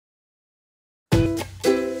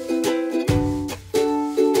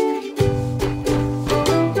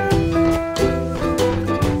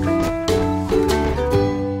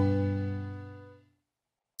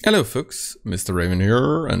Hello folks, Mr. Raven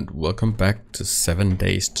here, and welcome back to 7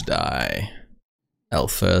 Days to Die.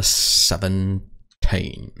 Alpha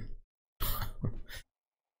 17.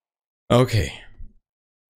 Okay.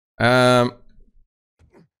 Yeah,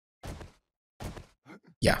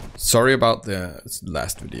 sorry about the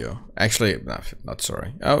last video. Actually, not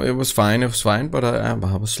sorry. Oh, it was fine, but I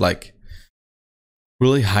was like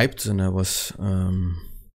really hyped, and I was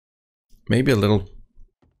maybe a little...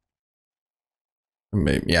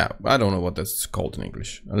 Maybe, yeah, I don't know what that's called in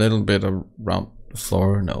English. A little bit around the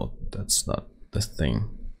floor. No, that's not the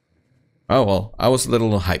thing. Oh well, I was a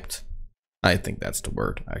little hyped. I think that's the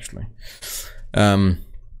word, actually.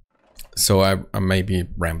 So I maybe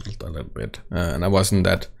rambled a little bit, and I wasn't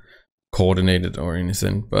that coordinated or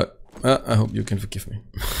anything. But I hope you can forgive me.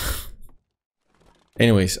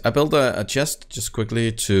 Anyways, I built a chest just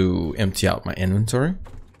quickly to empty out my inventory,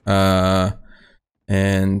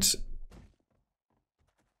 and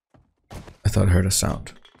I thought I heard a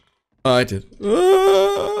sound. Oh, I did.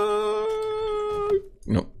 No.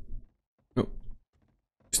 No.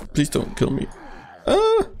 Please don't kill me.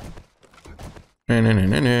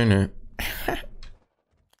 No.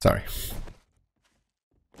 Sorry.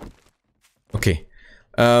 Okay.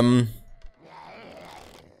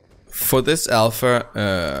 For this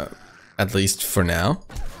alpha, at least for now,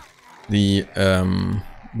 the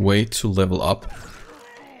way to level up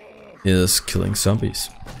is killing zombies.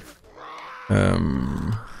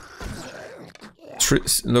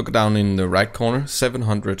 Look down in the right corner,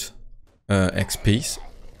 700 XPs,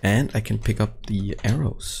 and I can pick up the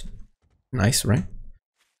arrows. Nice, right?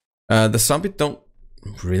 The zombies don't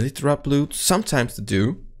really drop loot. Sometimes they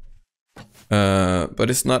do, but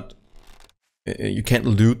it's not. You can't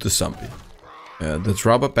loot the zombie. They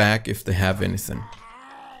drop a bag if they have anything.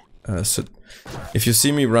 So if you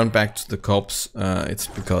see me run back to the corpse, it's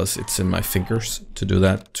because it's in my fingers to do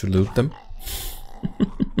that, to loot them.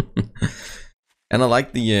 And I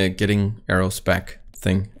like the getting arrows back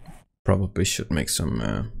thing. Probably should make some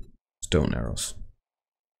stone arrows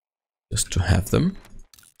just to have them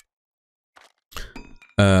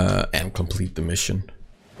and complete the mission.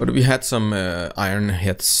 But we had some iron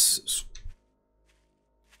heads,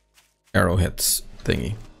 arrowheads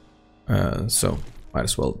thingy, so might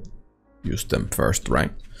as well use them first,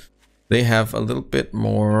 right? They have a little bit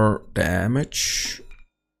more damage,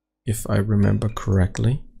 if I remember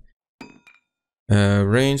correctly.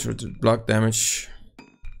 Range or block damage.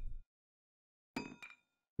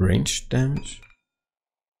 Range damage.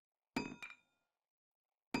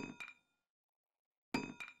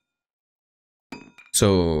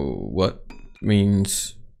 So what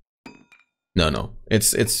means? No.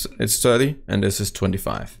 It's 30, and this is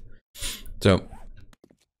 25. So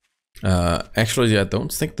actually, I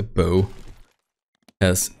don't think the bow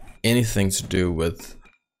has anything to do with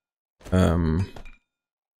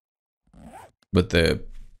the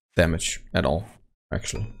damage at all.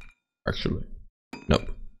 Actually,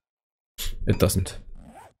 nope, it doesn't.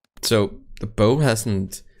 So the bow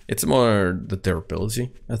hasn't. It's more the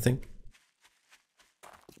durability, I think.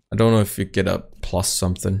 I don't know if you get a plus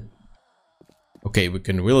something. Okay, we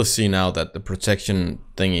can really see now that the protection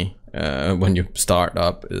thingy when you start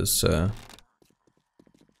up is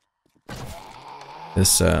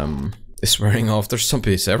wearing off. There's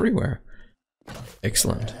zombies everywhere.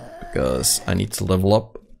 Excellent, because I need to level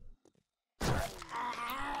up.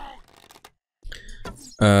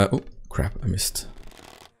 Oh crap, I missed.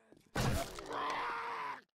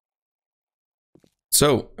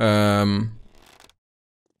 So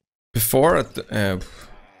before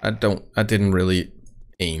I didn't really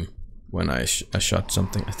aim when I shot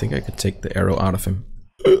something. I think I could take the arrow out of him.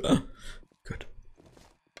 Good.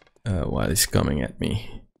 While he's coming at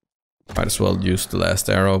me, might as well use the last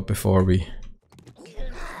arrow before we.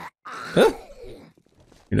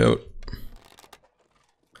 You know.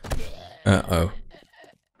 Oh.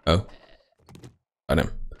 Got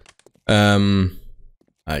him.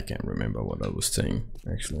 I can't remember what I was saying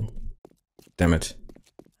actually. Damn it.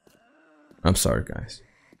 I'm sorry, guys.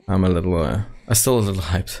 I'm a little, I'm still a little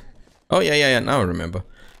hyped. Oh, yeah, now I remember.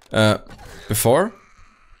 Before,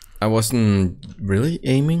 I wasn't really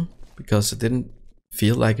aiming because it didn't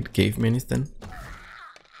feel like it gave me anything.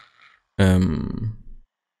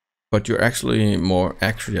 But you're actually more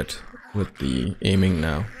accurate with the aiming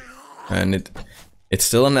now. And it's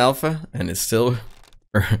still an alpha, and it's still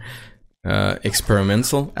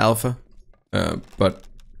experimental alpha. But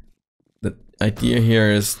the idea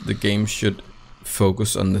here is the game should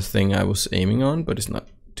focus on the thing I was aiming on, but it's not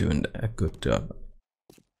doing a good job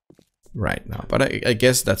right now. But I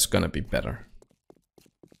guess that's gonna be better.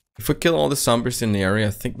 If we kill all the zombies in the area,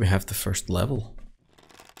 I think we have the first level.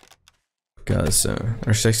 because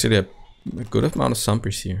there's actually a good amount of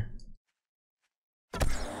zombies here.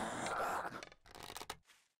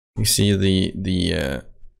 You see the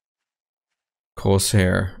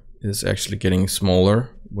crosshair is actually getting smaller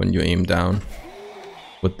when you aim down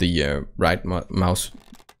with the right mouse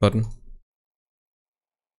button.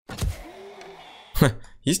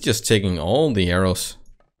 He's just taking all the arrows.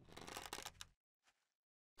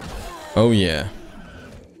 Oh yeah.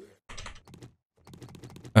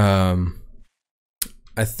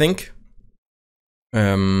 I think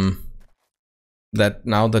that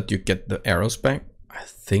now that you get the arrows back, I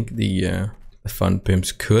think the fun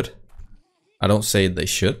pimps could. I don't say they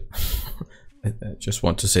should. I just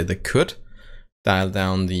want to say they could dial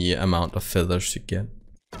down the amount of feathers you get.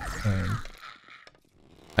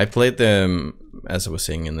 I played them, as I was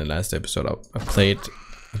saying in the last episode. I played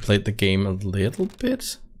the game a little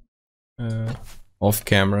bit off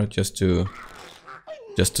camera just to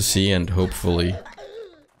see, and hopefully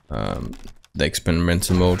the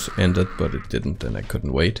experimental mode ended, but it didn't, and I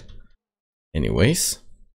couldn't wait. Anyways,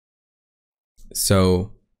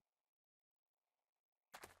 so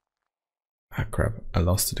crap, I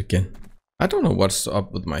lost it again. I don't know what's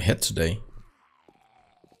up with my head today.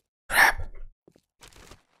 Crap.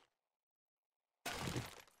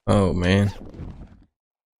 Oh man.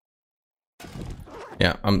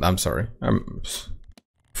 Yeah, I'm sorry. I'm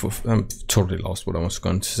totally lost what I was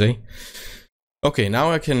going to say. Okay,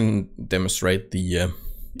 now I can demonstrate the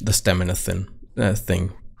stamina thing.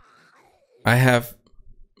 I have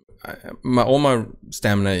all my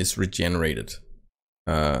stamina is regenerated.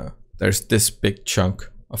 There's this big chunk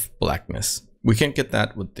of blackness. We can get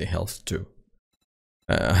that with the health too.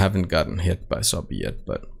 I haven't gotten hit by zombie yet,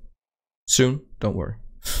 but soon. Don't worry.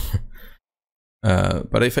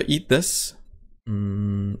 But if I eat this,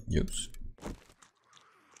 use.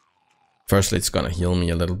 Firstly, it's gonna heal me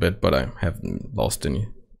a little bit, but I haven't lost any.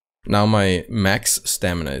 Now my max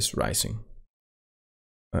stamina is rising.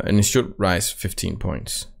 And it should rise 15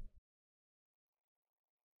 points.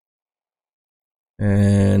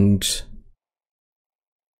 And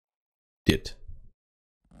did.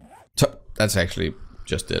 So that's actually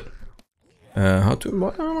just it. How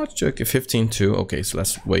much jerky? 15 too. Okay, so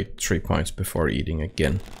let's wait 3 points before eating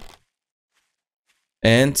again.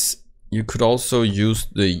 And you could also use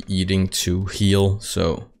the eating to heal,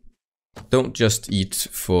 so don't just eat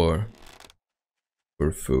for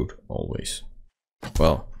food always.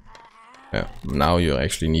 Well, yeah, now you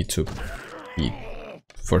actually need to eat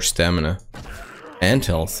for stamina and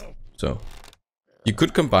health. So you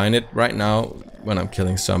could combine it. Right now when I'm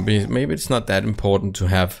killing zombies, maybe it's not that important to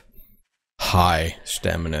have high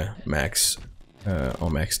stamina max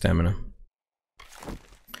or max stamina.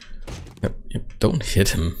 Yep, don't hit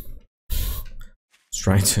him.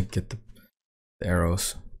 Trying to get the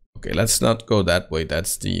arrows. Okay, let's not go that way.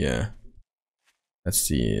 That's the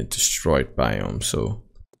destroyed biome. So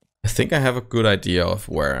I think I have a good idea of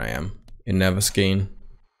where I am in Neversgain,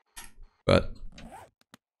 but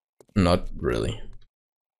not really.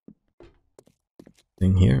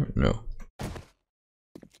 Thing here? No.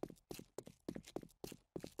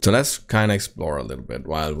 So let's kind of explore a little bit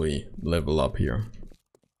while we level up here.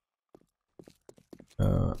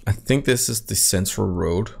 I think this is the central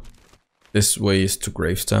road. This way is to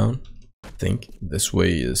Gravestown. I think this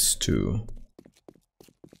way is to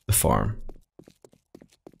the farm.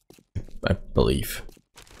 I believe.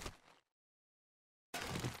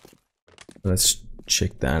 Let's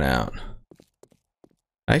check that out.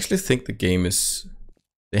 I actually think the game is...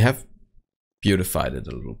 They have beautified it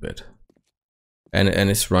a little bit. And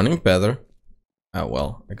it's running better. Oh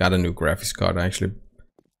well, I got a new graphics card. I actually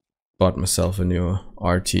bought myself a new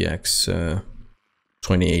RTX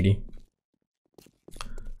 2080.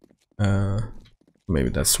 Maybe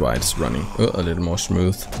that's why it's running a little more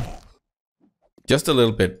smooth. Just a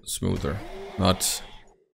little bit smoother. Not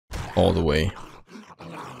all the way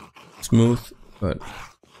smooth, but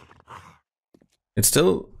it's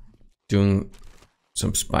still doing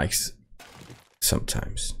some spikes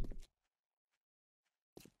sometimes.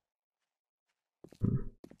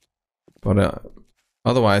 But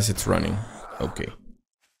otherwise it's running okay.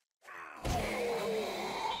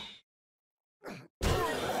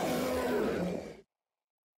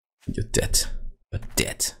 You're dead. You're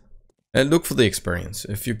dead. Look for the experience.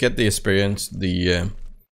 If you get the experience, the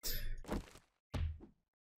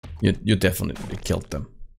you definitely killed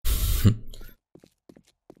them.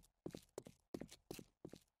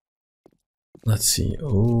 Let's see.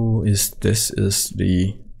 Oh, this is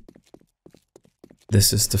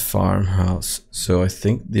the farmhouse. So I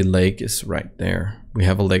think the lake is right there. We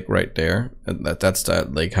have a lake right there, and that's the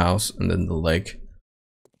lake house, and then the lake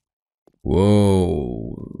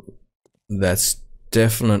Whoa. That's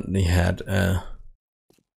definitely had a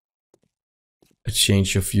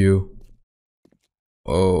change of view.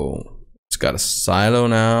 Oh, it's got a silo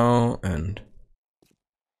now and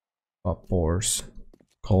boars,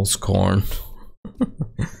 calls corn.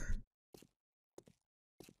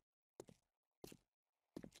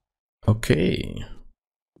 Okay.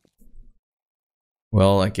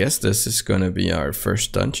 Well, I guess this is gonna be our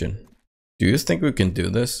first dungeon. Do you think we can do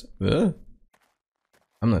this? I'm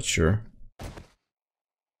not sure.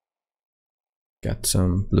 Got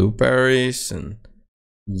some blueberries and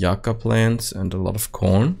yucca plants and a lot of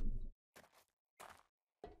corn.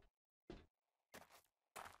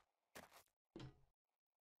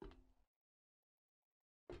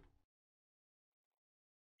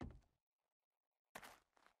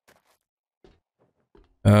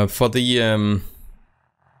 For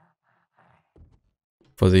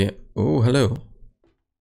the oh, hello.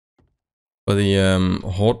 For the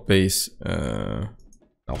horde base,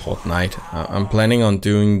 horde knight, I'm planning on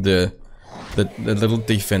doing the little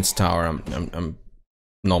defense tower I'm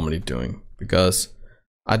normally doing, because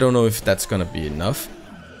I don't know if that's gonna be enough.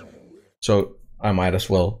 So I might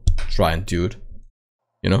as well try and do it,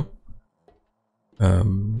 you know?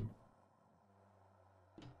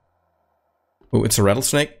 Oh, it's a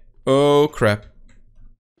rattlesnake. Oh crap.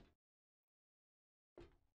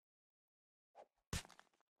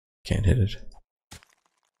 Can't hit it.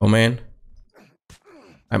 Oh man.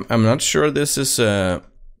 I'm not sure this is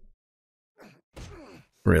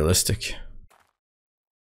realistic.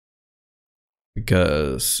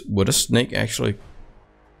 Because would a snake actually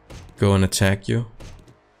go and attack you?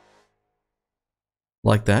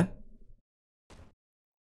 Like that?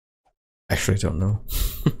 Actually, I don't know.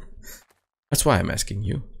 That's why I'm asking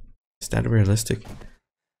you. Is that realistic?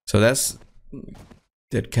 So that's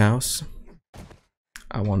dead cows.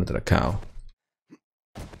 I wanted a cow.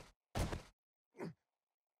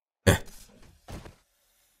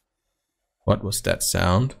 What was that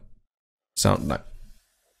sound? Sound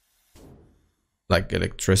like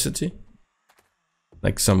electricity?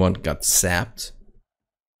 Like someone got zapped?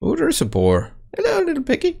 Oh, there's a boar. Hello, little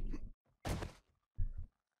piggy.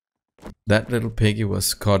 That little piggy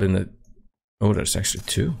was caught in a... Oh, there's actually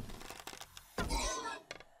two.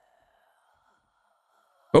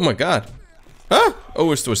 Oh my god. Ah!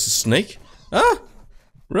 Oh, it was a snake. Ah!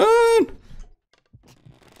 Run!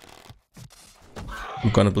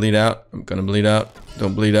 I'm gonna bleed out. I'm gonna bleed out.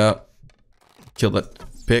 Don't bleed out. Kill that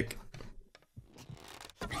pig.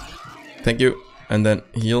 Thank you. And then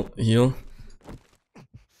heal, heal.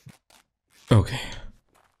 Okay.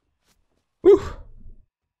 Whew.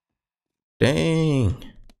 Dang.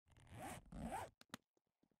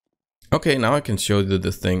 Okay, now I can show you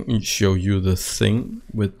the thing. Show you the thing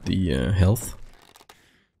with the health.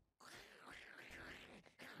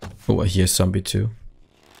 Oh, I hear zombie too.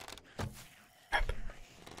 Crap.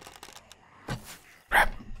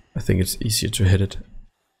 Crap. I think it's easier to hit it.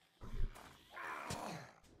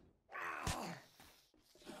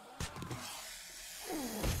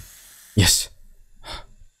 Yes.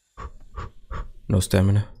 No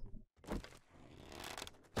stamina.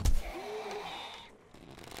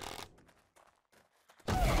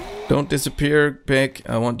 Don't disappear, pig.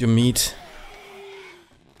 I want your meat.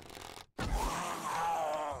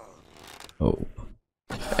 Oh.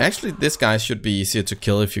 Actually, this guy should be easier to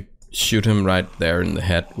kill if you shoot him right there in the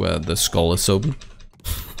head where the skull is open.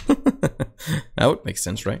 That would make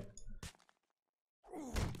sense, right?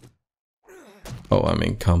 Oh, I'm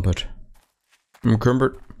encumbered.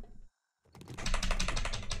 Encumbered.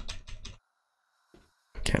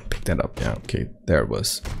 Can't pick that up. Yeah, okay. There it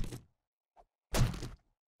was.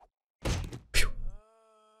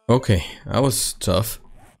 Okay, that was tough.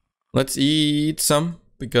 Let's eat some,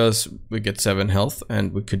 because we get 7 health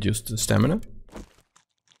and we could use the stamina.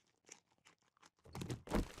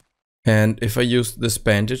 And if I use this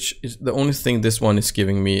bandage, the only thing this one is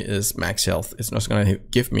giving me is max health. It's not gonna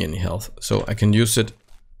give me any health, so I can use it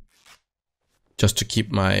just to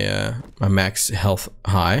keep my my max health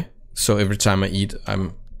high. So every time I eat,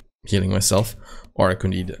 I'm healing myself, or I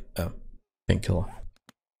could eat a painkiller.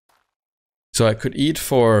 So I could eat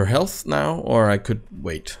for health now, or I could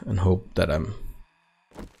wait and hope that I'm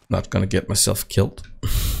not gonna get myself killed.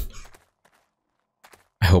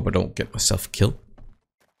 I hope I don't get myself killed.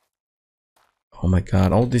 Oh my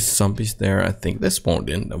god, all these zombies there. I think they spawned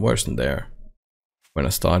in. They wasn't there when I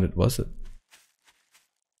started, was it?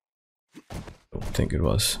 I don't think it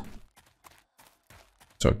was.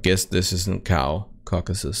 So I guess this isn't cow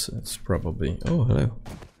caucuses. It's probably... Oh, hello.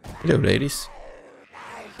 Hello, ladies.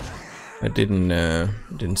 I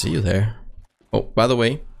didn't see you there. Oh, by the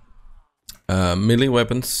way, melee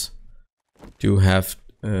weapons do have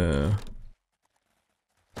oh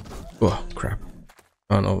crap.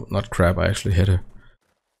 Oh no, not crap, I actually hit her.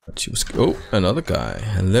 But she was... Oh, another guy.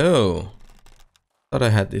 Hello. Thought I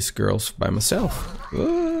had these girls by myself.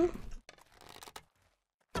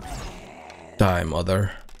 Die,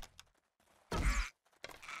 mother.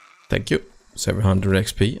 Thank you. 700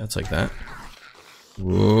 XP, I'll take that.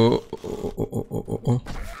 Whoa. Oh.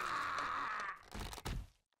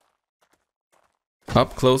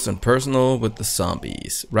 Up close and personal with the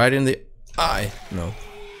zombies. Right in the eye. No.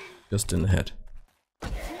 Just in the head.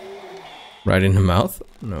 Right in the mouth?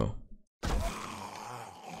 No.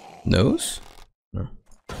 Nose? No.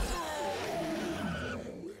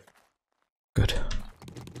 Good.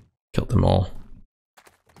 Killed them all.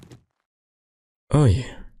 Oh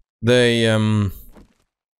yeah. They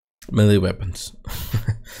melee weapons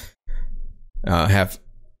have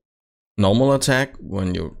normal attack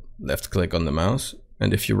when you left click on the mouse,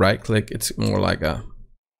 and if you right click it's more like a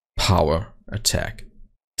power attack.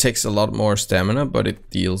 Takes a lot more stamina, but it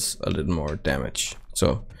deals a little more damage.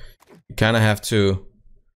 So you kind of have to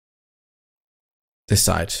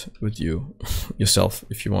decide with yourself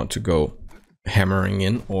if you want to go hammering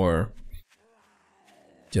in or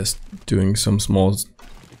just doing some small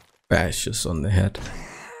bashes on the head.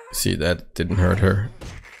 See, that didn't hurt her.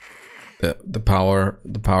 The power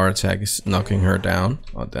attack is knocking her down.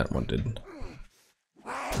 Oh, that one didn't.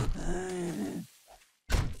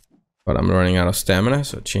 But I'm running out of stamina,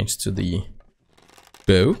 so change to the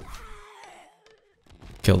bow.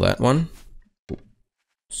 Kill that one. Ooh.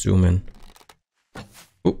 Zoom in.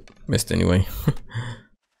 Oh, missed anyway.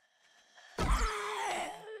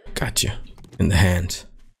 Gotcha. In the hand.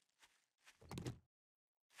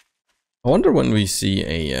 I wonder when we see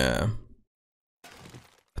a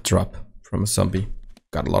drop from a zombie.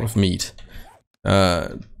 Got a lot of meat.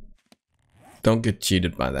 Don't get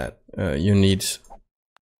cheated by that. You need...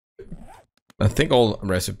 I think all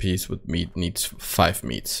recipes with meat needs 5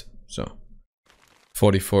 meats. So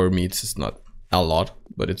 44 meats is not a lot,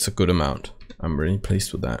 but it's a good amount. I'm really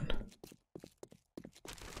pleased with that.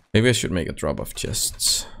 Maybe I should make a drop of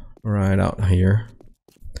chests right out here.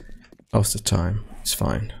 How's the time? It's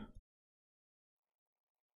fine.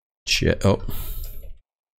 Oh.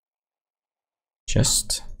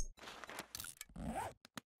 Chest.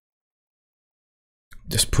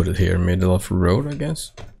 Just put it here, middle of the road, I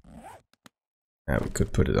guess. Yeah, we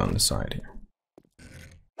could put it on the side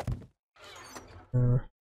here.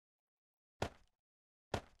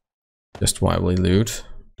 Just while we loot.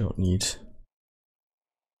 Don't need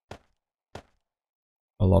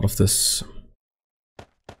a lot of this.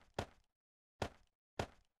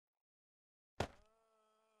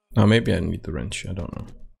 Oh, maybe I need the wrench, I don't know.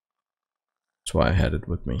 That's why I had it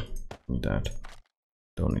with me. Need that.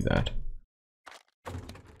 Don't need that.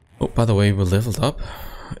 Oh, by the way, we leveled up.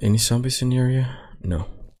 Any zombies in the area? No.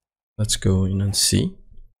 Let's go in and see.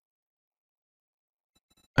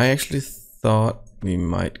 I actually thought we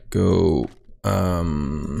might go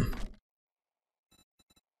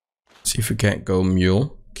see if we can't go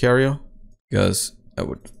mule carrier, because that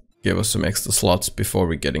would give us some extra slots before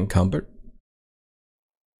we get encumbered.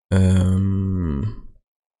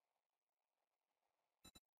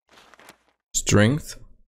 Strength,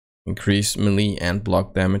 increase melee and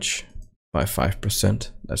block damage by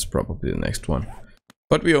 5%. That's probably the next one.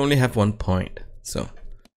 But we only have 1 point, so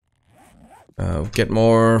get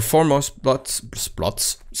four more spots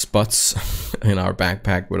in our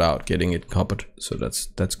backpack without getting it covered. So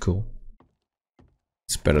that's cool.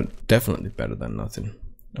 It's better, definitely better than nothing.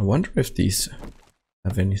 I wonder if these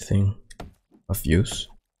have anything of use,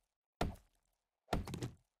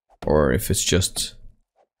 or if it's just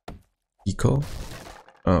deco.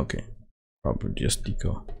 Oh, okay, probably just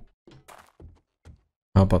deco.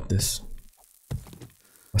 How about this?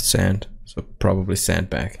 A sand, so probably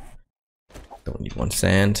sandbag. Don't need one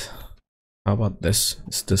sand. How about this?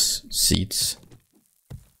 Is this seeds?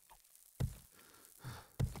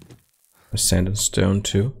 A sand and stone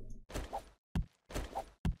too.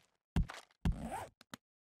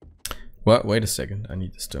 What? Wait a second, I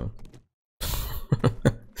need the stone.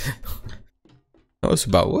 That was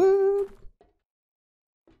about what?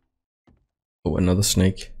 Oh, another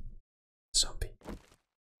snake. Zombie.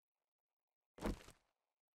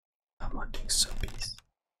 I'm hunting zombies.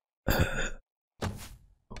 Oh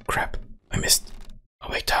crap, I missed. Oh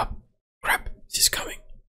wait up. Crap, she's coming.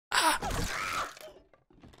 Ah!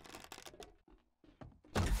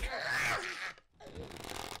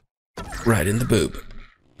 Right in the boob.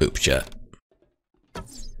 Boob shot.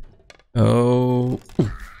 Oh.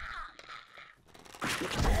 Ooh.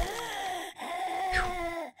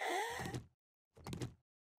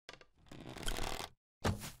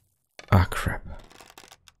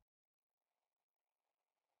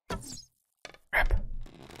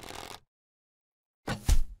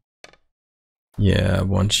 Yeah,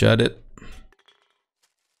 one shot it.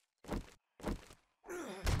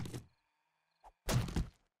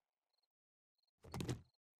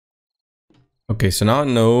 Okay, so now I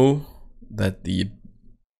know that the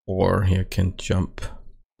boar here can jump.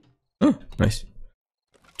 Oh, nice.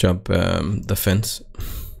 Jump the fence.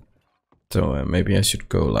 So maybe I should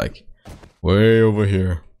go like way over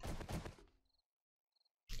here.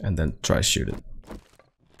 And then try shoot it.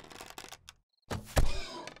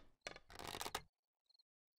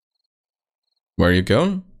 Where are you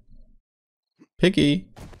going? Piggy.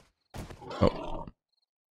 Oh.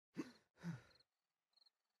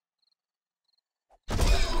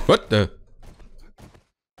 What the?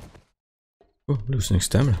 Oh, losing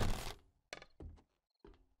stamina.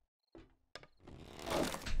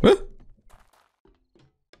 What?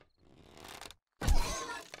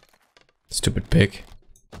 Stupid pig.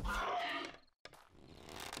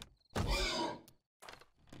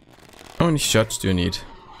 How many shots do you need?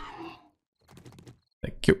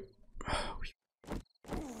 Thank you.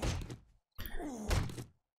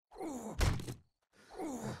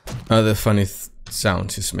 The funny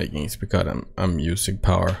sounds he's making is because I'm using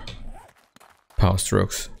power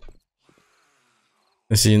strokes.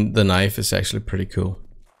 I see the knife is actually pretty cool.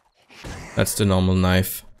 That's the normal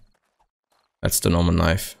knife. That's the normal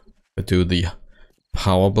knife. But do the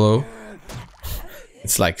power blow.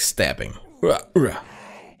 It's like stabbing. Oh,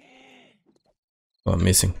 I'm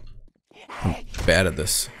missing. I'm bad at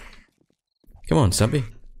this. Come on, zombie.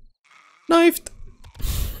 Knifed!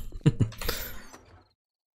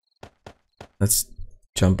 Let's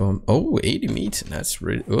jump on. Oh, 80 meat. That's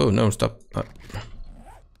really. Oh, no, stop. That's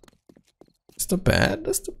not bad.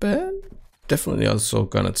 That's not bad. Definitely also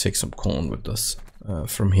gonna take some corn with us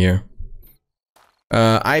from here.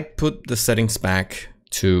 I put the settings back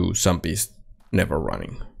to zombies never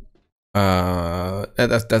running.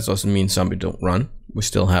 That doesn't mean zombie don't run. We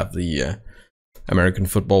still have the American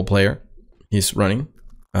football player. He's running.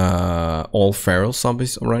 All feral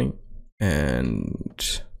zombies are running.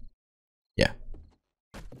 And yeah.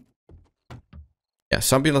 Yeah,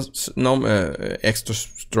 extra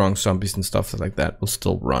strong zombies and stuff like that will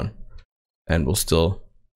still run. And will still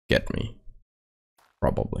get me.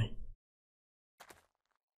 Probably.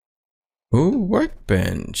 Ooh,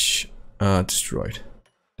 workbench. Destroyed.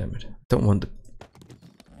 Damn it. Don't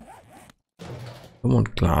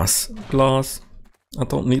want glass. Glass. I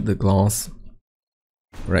don't need the glass.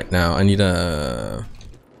 Right now, I need a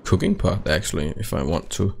cooking pot actually, if I want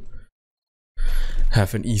to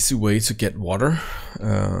have an easy way to get water.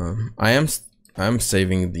 I'm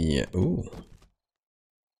saving the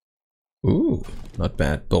ooh, not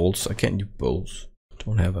bad. Bolts. I can't use bolts.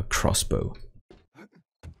 Don't have a crossbow.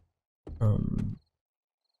 All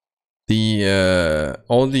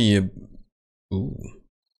the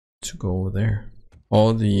to go over there.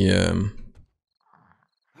 All the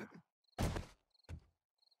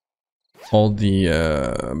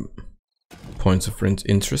points of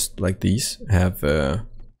interest like these have you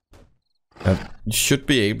should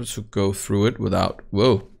be able to go through it without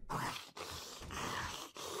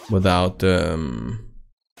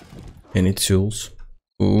any tools.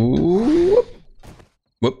 Ooh.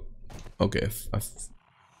 Whoop. Okay,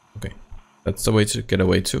 okay. That's the way to get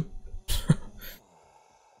away to.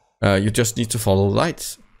 You just need to follow the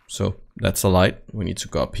lights. So that's a light. We need to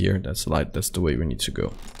go up here. That's a light. That's the way we need to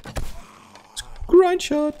go. Grind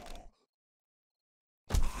shot.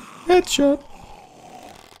 Headshot.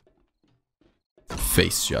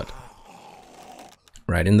 Face shot.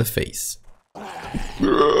 Right in the face.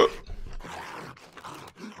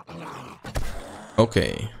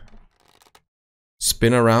 Okay.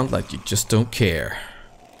 Spin around like you just don't care.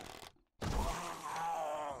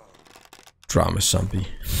 Drama zombie.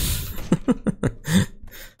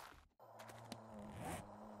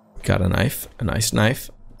 Got a knife, a nice knife.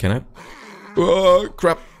 Can I? Oh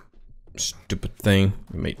crap! Stupid thing.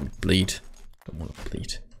 You made me bleed. Don't want to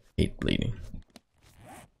bleed. Hate bleeding.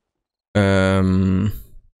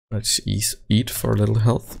 Let's eat for a little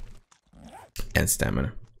health and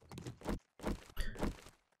stamina.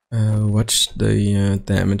 What's the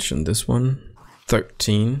damage on this one?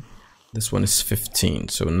 13. This one is 15.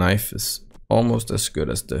 So knife is almost as good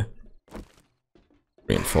as the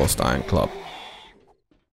reinforced iron club.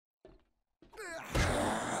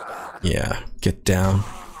 Yeah, get down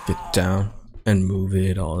and move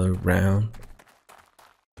it all around.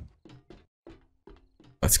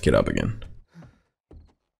 Let's get up again. A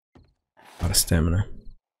lot of stamina.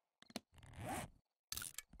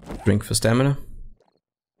 Drink for stamina.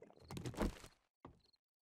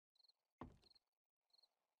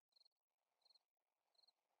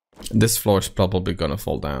 This floor is probably gonna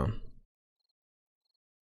fall down.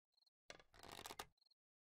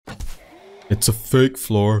 It's a fake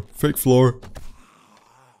floor. Fake floor.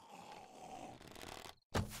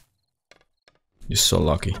 You're so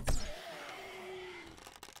lucky.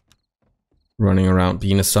 Running around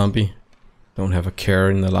being a zombie. Don't have a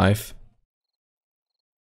care in their life.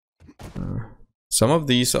 Some of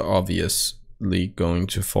these are obviously going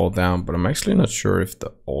to fall down, but I'm actually not sure if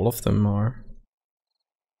all of them are.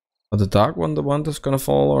 Are the dark one the one that's gonna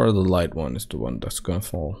fall, or the light one is the one that's gonna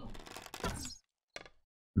fall?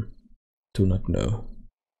 Do not know.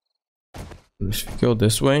 If we go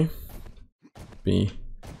this way, be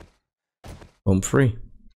home free.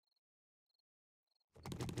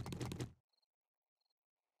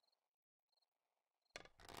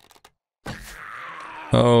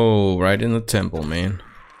 Oh, right in the temple, man.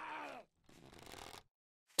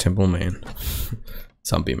 Temple man.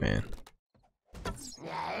 Zombie man.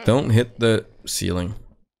 Don't hit the ceiling.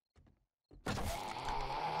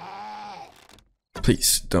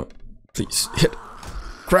 Please, don't. Please, hit.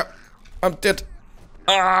 Crap! I'm dead!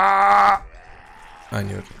 Ah! I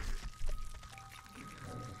knew it.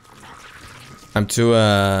 I'm too,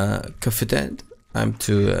 confident. I'm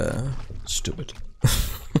too, stupid.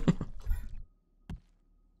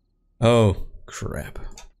 Oh, crap.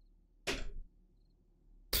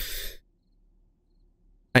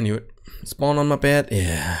 I knew it. Spawn on my bed?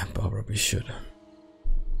 Yeah, probably should.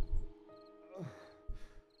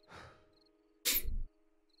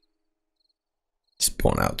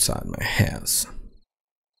 Spawn outside my house.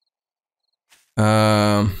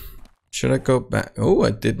 Should I go back? Oh, I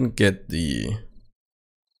didn't get the...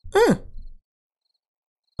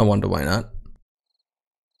 I wonder why not.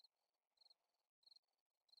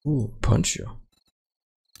 Ooh, punch you.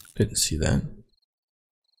 Didn't see that.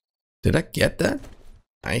 Did I get that?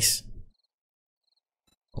 Nice.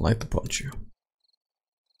 I like the punch you.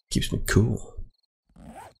 Keeps me cool.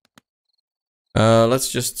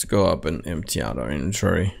 Let's just go up and empty out our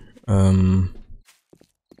inventory. And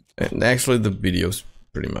actually the video's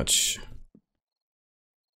pretty much...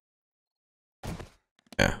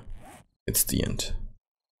 Yeah, it's the end.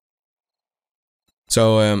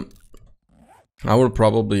 So, I will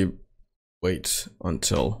probably wait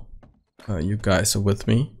until you guys are with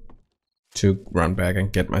me to run back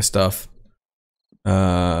and get my stuff.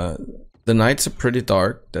 The nights are pretty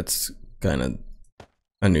dark. That's kind of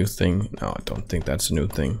a new thing. No, I don't think that's a new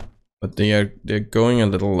thing. But they're going a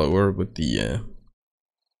little lower with the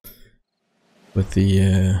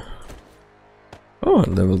oh,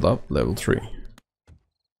 leveled up, level 3.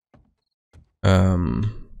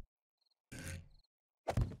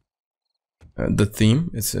 The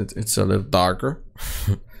theme it's a little darker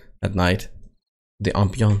at night. The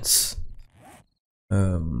ambiance.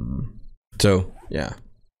 So yeah.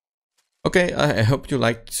 Okay, I hope you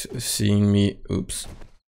liked seeing me, oops,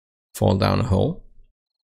 fall down a hole.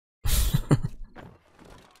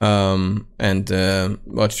 And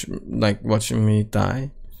watching me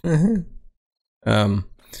die.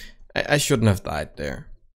 I shouldn't have died there.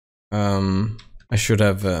 I should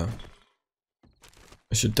have.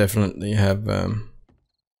 I should definitely have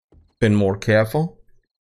been more careful.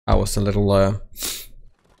 I was a little.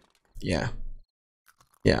 Yeah,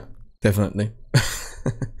 definitely.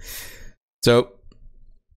 So,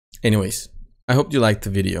 anyways, I hope you liked the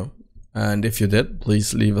video, and if you did,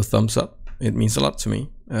 please leave a thumbs up. It means a lot to me.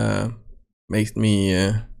 Make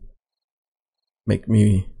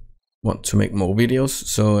me want to make more videos.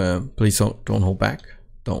 So please don't hold back.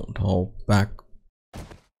 Don't hold back.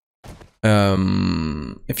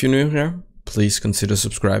 If you're new here, please consider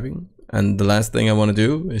subscribing. And the last thing I want to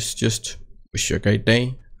do is just wish you a great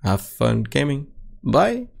day. Have fun gaming.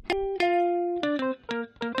 Bye.